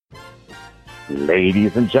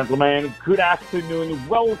Ladies and gentlemen, good afternoon.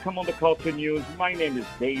 Welcome on the Culture News. My name is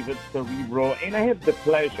David Serero, and I have the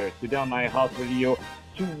pleasure today on my House Radio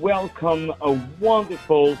to welcome a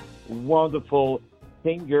wonderful, wonderful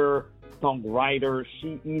singer-songwriter.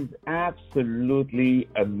 She is absolutely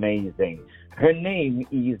amazing. Her name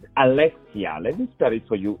is Alexia. Let me spell it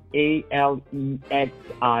for you. Alexia.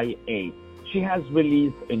 She has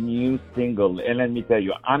released a new single, and let me tell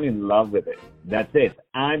you, I'm in love with it. That's it.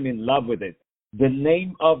 I'm in love with it. The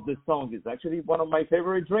name of the song is actually one of my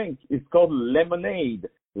favorite drinks. It's called Lemonade.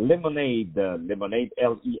 Lemonade, Lemonade,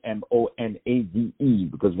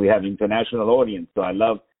 Lemonade, because we have international audience, so I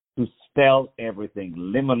love to spell everything.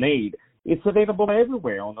 Lemonade. It's available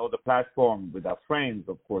everywhere on all the platforms with our friends,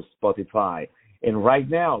 of course, Spotify. And right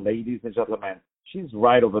now, ladies and gentlemen, she's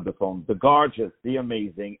right over the phone, the gorgeous, the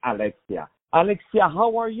amazing Alexia. Alexia,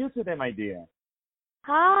 how are you today, my dear?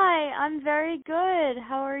 Hi, I'm very good.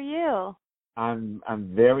 How are you? I'm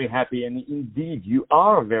very happy, and indeed, you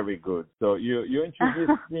are very good. So you're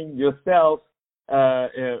introducing yourself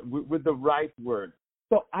with the right word.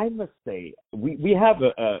 So I must say, we have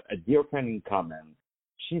a dear friend in common.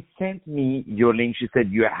 She sent me your link. She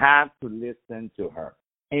said, you have to listen to her.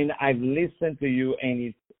 And I've listened to you, and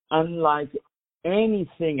it's unlike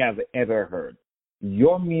anything I've ever heard.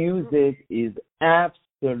 Your music is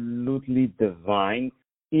absolutely divine.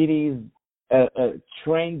 It is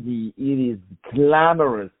trendy. It is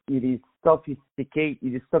glamorous. It is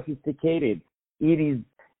sophisticated. It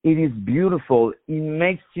is beautiful. It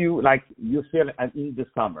makes you like you feel in the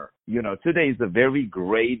summer. You know, today is a very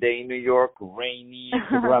gray day in New York, rainy,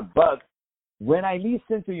 etc. But when I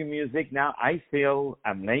listen to your music now, I feel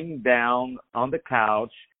I'm laying down on the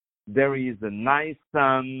couch. There is a nice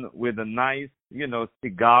sun with a nice,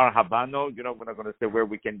 cigar, Habano. We're not going to say where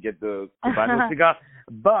we can get the Habano cigar,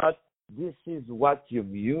 but this is what your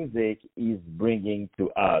music is bringing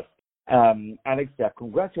to us. Alexia,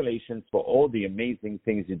 congratulations for all the amazing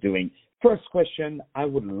things you're doing. First question, I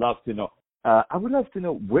would love to know.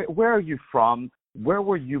 Where are you from? Where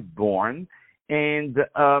were you born? And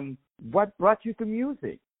what brought you to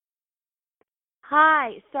music?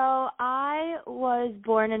 Hi, so I was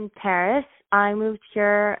born in Paris. I moved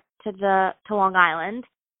here to Long Island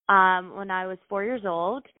when I was 4 years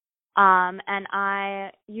old. And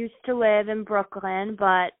I used to live in Brooklyn,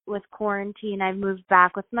 but with quarantine, I moved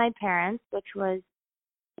back with my parents, it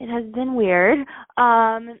has been weird.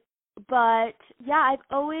 But yeah, I've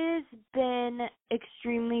always been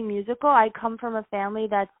extremely musical. I come from a family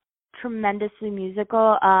that's tremendously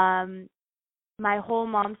musical. My whole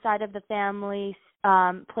mom's side of the family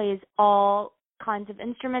plays all kinds of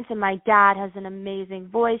instruments, and my dad has an amazing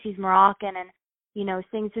voice. He's Moroccan and,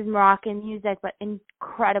 sings his Moroccan music, but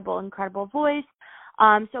incredible voice.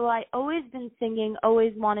 So I always been singing,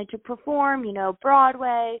 always wanted to perform,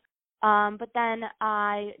 Broadway. But then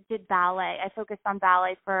I did ballet. I focused on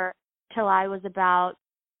ballet till I was about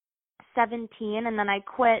 17, and then I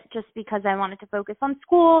quit just because I wanted to focus on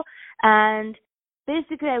school. And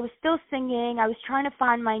basically, I was still singing. I was trying to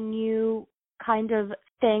find my new kind of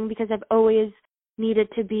thing because I've always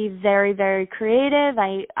needed to be very, very creative.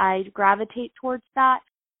 I gravitate towards that.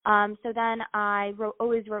 So then I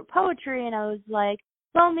always wrote poetry, and I was like,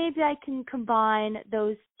 well, maybe I can combine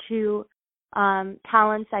those two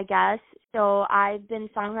talents, I guess. So I've been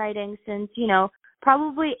songwriting since,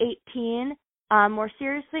 probably 18, more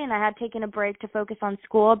seriously, and I had taken a break to focus on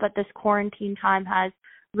school, but this quarantine time has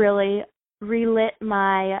really rekindled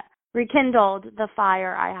the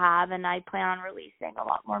fire I have, and I plan on releasing a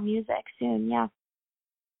lot more music soon, yeah.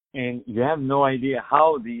 And you have no idea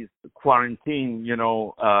how these quarantine,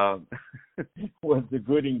 was a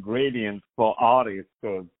good ingredient for artists,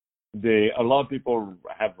 because a lot of people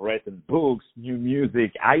have written books, new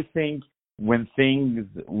music. I think when things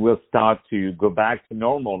will start to go back to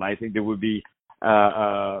normal, I think there will be,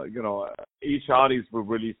 each artist will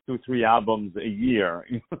release 2-3 albums a year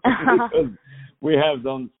because we have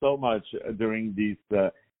done so much during these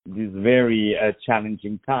very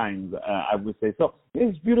challenging times, I would say. So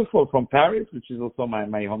it's beautiful from Paris, which is also my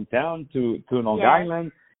hometown, to Long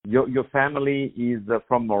Island. Your family is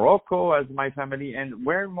from Morocco, as my family. And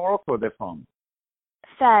where in Morocco they're from?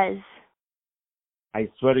 Fez. I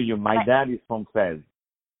swear to you, my dad is from Fez.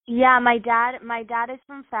 Yeah, my dad is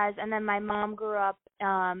from Fez, and then my mom grew up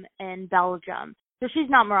in Belgium. So she's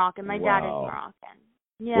not Moroccan. My dad is Moroccan.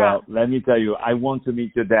 Yeah. Well, let me tell you, I want to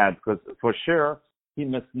meet your dad, because for sure he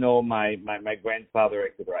must know my grandfather,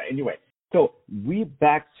 etc. Anyway, so we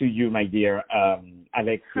back to you, my dear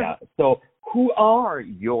Alexia. So who are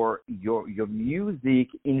your music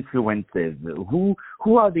influences? Who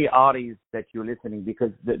are the artists that you're listening?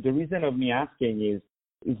 Because the reason of me asking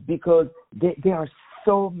is because there are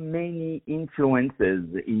so many influences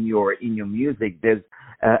in your music. There's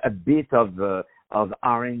a bit of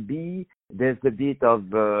R&B. There's a bit of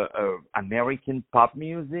American pop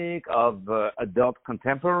music, of adult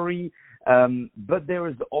contemporary, but there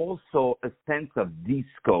is also a sense of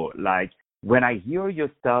disco. Like when I hear your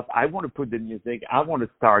stuff, I want to put the music. I want to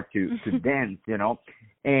start to dance,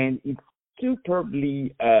 and it's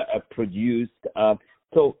superbly produced.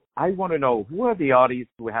 So I want to know, who are the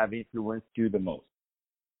artists who have influenced you the most?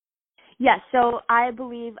 Yes, so I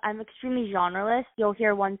believe I'm extremely genreless. You'll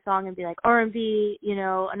hear one song and be like R&B,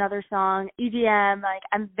 another song, EDM. Like,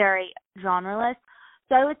 I'm very genreless.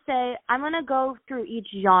 So I would say I'm going to go through each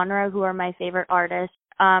genre who are my favorite artists.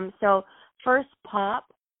 So first, pop.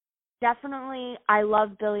 Definitely, I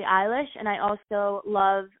love Billie Eilish, and I also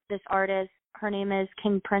love this artist. Her name is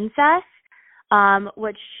King Princess,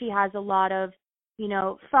 which she has a lot of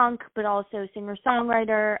funk, but also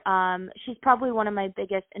singer-songwriter. She's probably one of my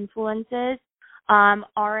biggest influences.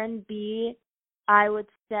 R&B, I would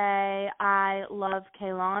say I love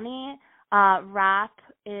Kehlani. Rap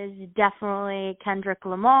is definitely Kendrick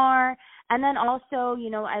Lamar. And then also,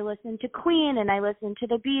 I listen to Queen and I listen to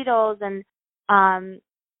the Beatles, and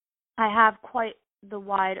I have quite the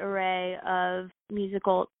wide array of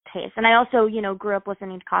musical tastes. And I also, grew up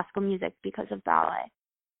listening to classical music because of ballet.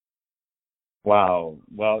 Wow.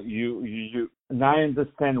 Well, you now I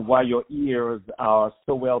understand why your ears are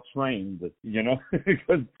so well trained,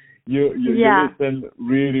 because you listen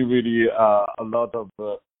really, really a lot of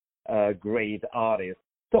great artists.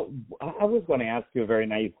 So I was going to ask you a very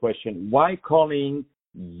naive question. Why calling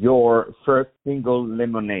your first single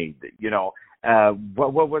Lemonade?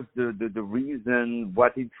 What was the reason?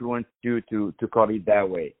 What influenced you to call it that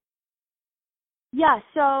way? Yeah,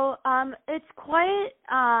 so it's quite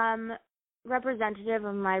representative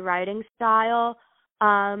of my writing style.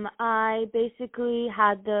 I basically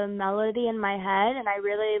had the melody in my head, and I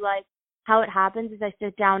really like how it happens is I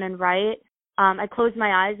sit down and write. I close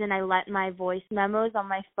my eyes and I let my voice memos on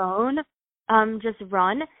my phone just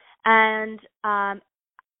run, and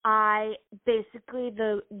I basically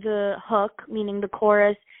the hook, meaning the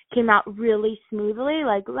chorus, came out really smoothly,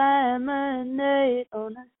 like lemonade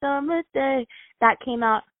on a summer day. That came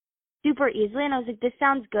out super easily, and I was like, this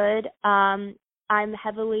sounds good. I'm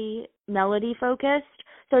heavily melody focused,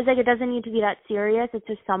 so it's like it doesn't need to be that serious. It's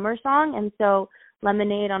a summer song, and so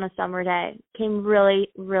Lemonade on a Summer Day came really,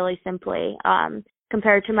 really simply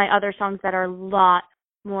compared to my other songs that are a lot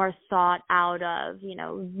more thought out of,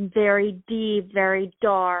 very deep, very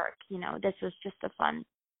dark. This was just a fun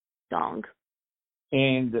song.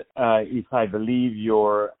 And if I believe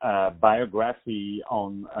your biography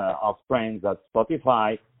on of Friends at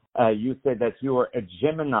Spotify, you said that you are a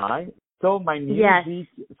Gemini. So my music,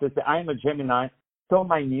 yes. I'm a Gemini, so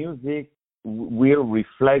my music will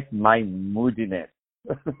reflect my moodiness.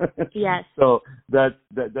 Yes. So that's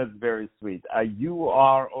very sweet. You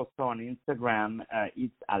are also on Instagram.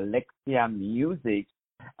 It's Alexia Music.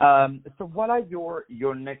 So what are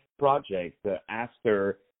your next projects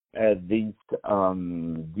after this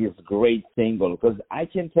great single? Because I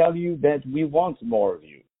can tell you that we want more of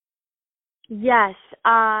you. Yes.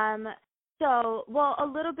 So, a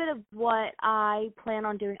little bit of what I plan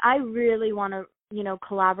on doing. I really want to,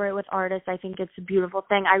 collaborate with artists. I think it's a beautiful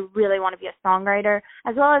thing. I really want to be a songwriter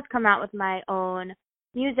as well as come out with my own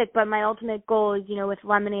music. But my ultimate goal is, with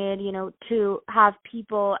Lemonade, to have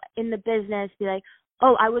people in the business be like,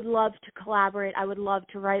 oh, I would love to collaborate. I would love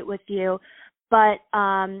to write with you. But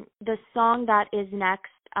the song that is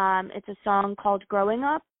next, it's a song called Growing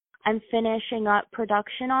Up. I'm finishing up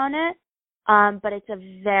production on it. But it's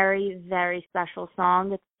a very, very special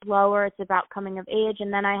song. It's slower. It's about coming of age.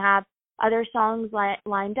 And then I have other songs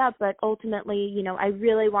lined up. But ultimately, I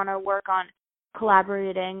really want to work on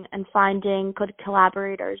collaborating and finding good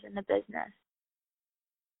collaborators in the business.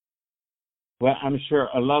 Well, I'm sure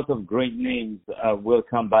a lot of great names will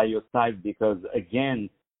come by your side because, again,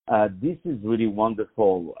 this is really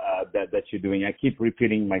wonderful that you're doing. I keep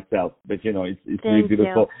repeating myself, but it's really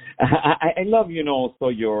beautiful. I love also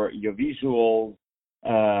your visuals.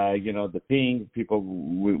 The thing people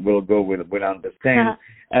will understand.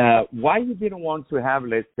 Why you didn't want to have,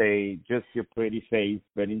 let's say, just your pretty face,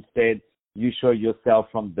 but instead you show yourself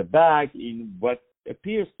from the back in what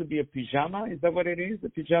appears to be a pajama. Is that what it is? A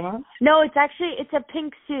pajama? No, it's a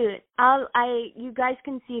pink suit. You guys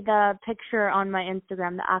can see the picture on my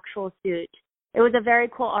Instagram, the actual suit. It was a very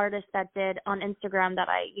cool artist that did on Instagram that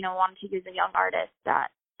I, wanted to use a young artist that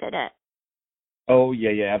did it. Oh yeah,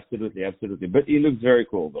 yeah, absolutely, absolutely. But it looks very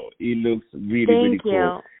cool though. It looks really, really Thank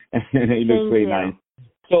cool. you. It looks Thank very you. nice.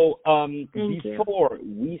 So Thank you. before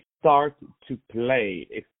we start to play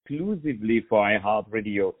exclusively for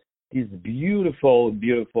iHeartRadio this beautiful,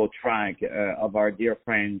 beautiful track of our dear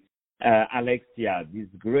friend Alexia, this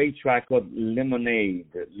great track called Lemonade,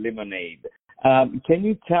 Lemonade. Can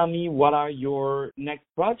you tell me what are your next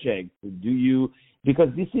projects? Do you, because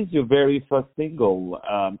this is your very first single,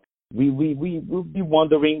 we will be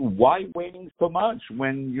wondering why waiting so much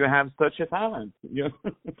when you have such a talent. You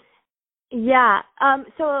know? Yeah.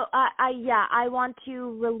 So I want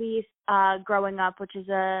to release Growing Up, which is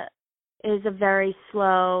a very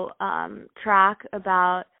slow track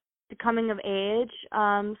about the coming of age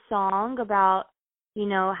song about, you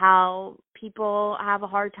know, how people have a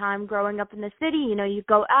hard time growing up in the city. You know, you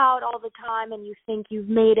go out all the time and you think you've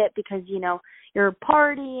made it because, you know, you're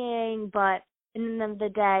partying, but in the end of the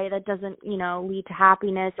day, that doesn't, you know, lead to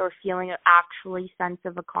happiness or feeling an actually sense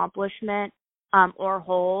of accomplishment or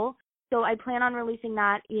whole. So I plan on releasing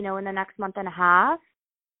that, you know, in the next month and a half.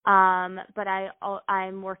 But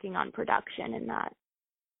I'm working on production in that.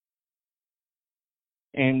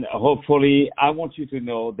 And hopefully, I want you to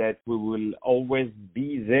know that we will always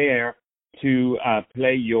be there to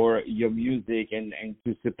play your music and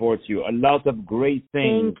to support you. A lot of great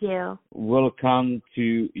things Thank you. will come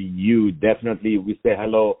to you. Definitely, we say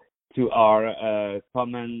hello to our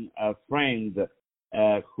common friend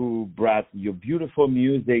who brought your beautiful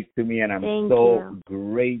music to me, and I'm so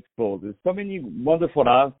grateful. There's so many wonderful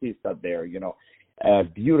artists out there, you know,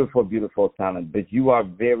 beautiful, beautiful talent, but you are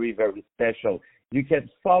very, very special. You can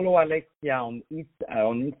follow Alexia on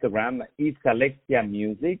Instagram. It's Alexia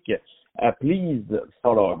Music. Please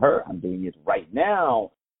follow her. I'm doing it right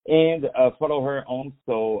now. And follow her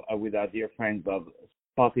also with our dear friends of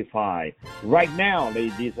Spotify. Right now,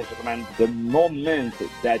 ladies and gentlemen, the moment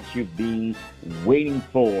that you've been waiting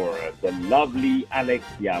for, the lovely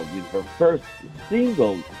Alexia with her first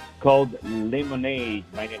single called Lemonade.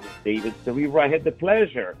 My name is David Serero. I had the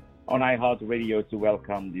pleasure on iHeartRadio to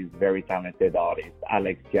welcome this very talented artist,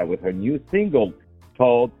 Alexia, with her new single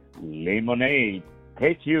called Lemonade.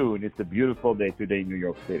 Stay tuned. It's a beautiful day today in New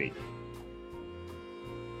York City.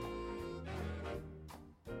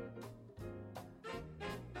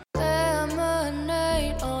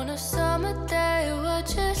 Lemonade on a summer day, what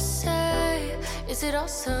you say? Is it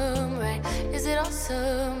awesome, right? Is it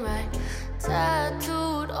awesome, right? Tattoo